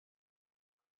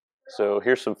So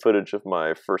here's some footage of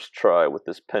my first try with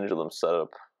this pendulum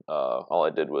setup. All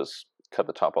I did was cut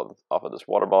the top off of this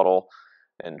water bottle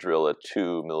and drill a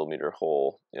 2 mm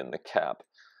hole in the cap,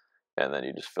 and then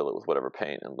you just fill it with whatever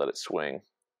paint and let it swing.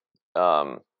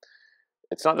 Um,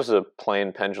 it's not just a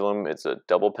plain pendulum, it's a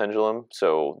double pendulum.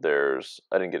 So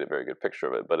I didn't get a very good picture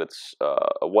of it, but it's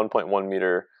a 1.1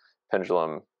 meter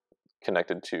pendulum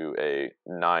connected to a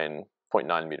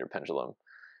 9.9 meter pendulum.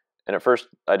 And at first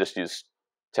I just used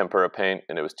tempera paint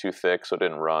and it was too thick, so it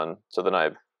didn't run. So then I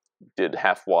did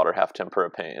half water, half tempera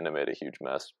paint, and it made a huge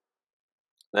mess.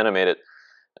 Then I made it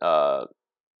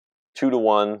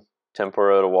 2-to-1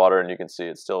 tempera to water, and you can see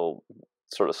it still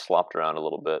sort of slopped around a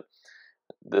little bit.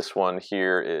 This one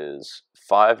here is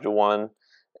 5-to-1,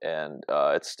 and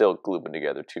it's still gluing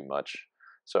together too much.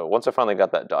 So once I finally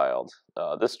got that dialed,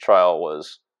 this trial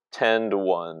was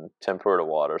 10-to-1 tempera to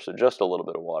water, so just a little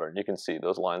bit of water. And you can see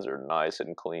those lines are nice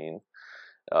and clean,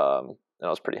 and I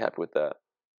was pretty happy with that.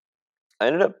 I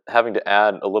ended up having to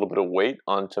add a little bit of weight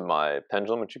onto my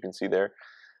pendulum, which you can see there,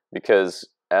 because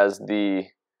as the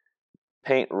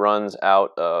paint runs out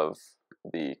of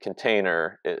the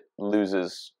container, it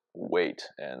loses weight,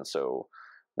 and so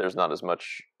there's not as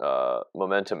much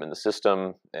momentum in the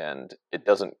system, and it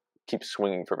doesn't keep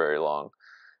swinging for very long.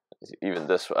 Even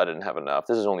this, I didn't have enough.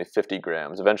 This is only 50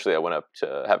 grams. Eventually, I went up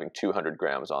to having 200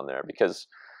 grams on there because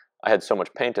I had so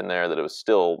much paint in there that it was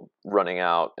still running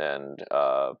out, and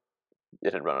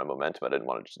it had run out of momentum. I didn't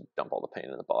want to just dump all the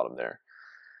paint in the bottom there.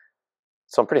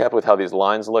 So I'm pretty happy with how these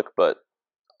lines look, but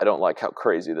I don't like how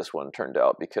crazy this one turned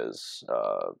out because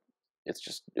it's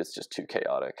just too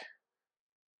chaotic.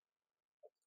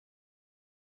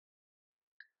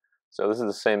 So this is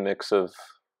the same mix of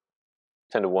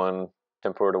 10-to-1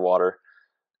 tempera to water,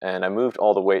 and I moved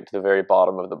all the weight to the very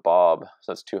bottom of the bob,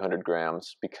 so that's 200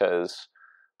 grams, because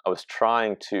I was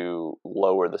trying to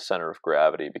lower the center of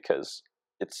gravity because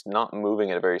it's not moving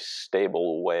in a very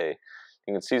stable way.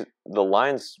 You can see the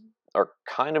lines are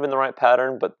kind of in the right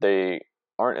pattern, but they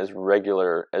aren't as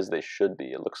regular as they should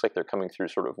be. It looks like they're coming through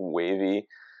sort of wavy,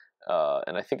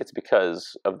 and I think it's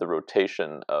because of the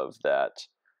rotation of that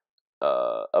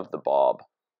of the bob.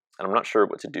 And I'm not sure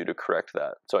what to do to correct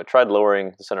that. So I tried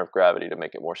lowering the center of gravity to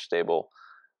make it more stable,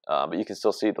 but you can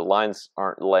still see the lines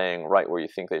aren't laying right where you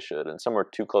think they should, and some are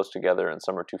too close together and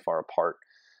some are too far apart.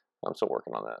 I'm still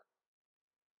working on that.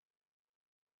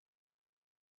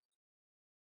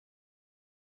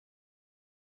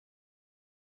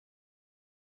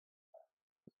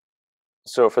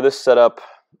 So for this setup,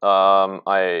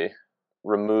 I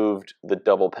removed the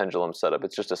double pendulum setup.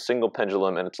 It's just a single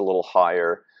pendulum and it's a little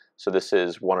higher. So this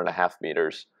is 1.5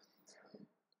 meters.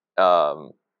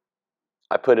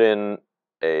 I put in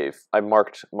I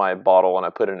marked my bottle and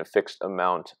I put in a fixed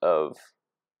amount of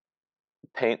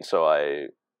paint, so I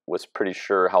was pretty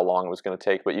sure how long it was going to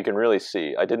take. But you can really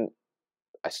see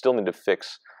I still need to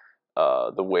fix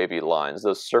the wavy lines.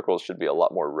 Those circles should be a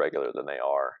lot more regular than they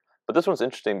are. But this one's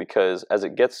interesting because as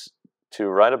it gets to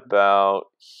right about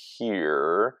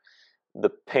here, the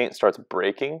paint starts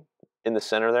breaking in the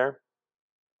center there.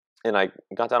 And I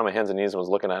got down on my hands and knees and was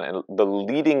looking at it, and the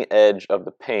leading edge of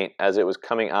the paint as it was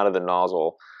coming out of the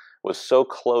nozzle was so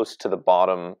close to the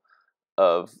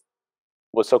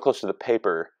was so close to the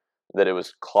paper that it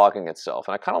was clogging itself.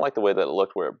 And I kind of like the way that it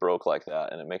looked where it broke like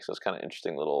that, and it makes those kind of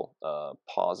interesting little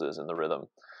pauses in the rhythm.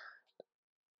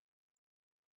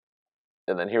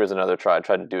 And then here was another try. I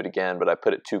tried to do it again, but I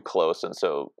put it too close, and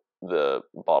so the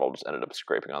bottle just ended up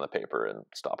scraping on the paper and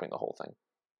stopping the whole thing.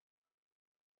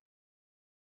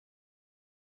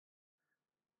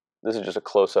 This is just a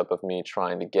close-up of me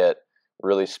trying to get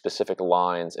really specific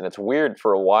lines, and it's weird.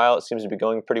 For a while it seems to be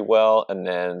going pretty well, and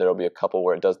then there'll be a couple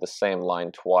where it does the same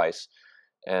line twice,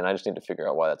 and I just need to figure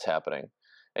out why that's happening.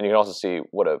 And you can also see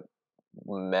what a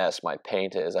mess my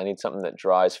paint is. I need something that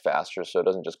dries faster so it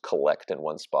doesn't just collect in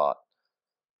one spot.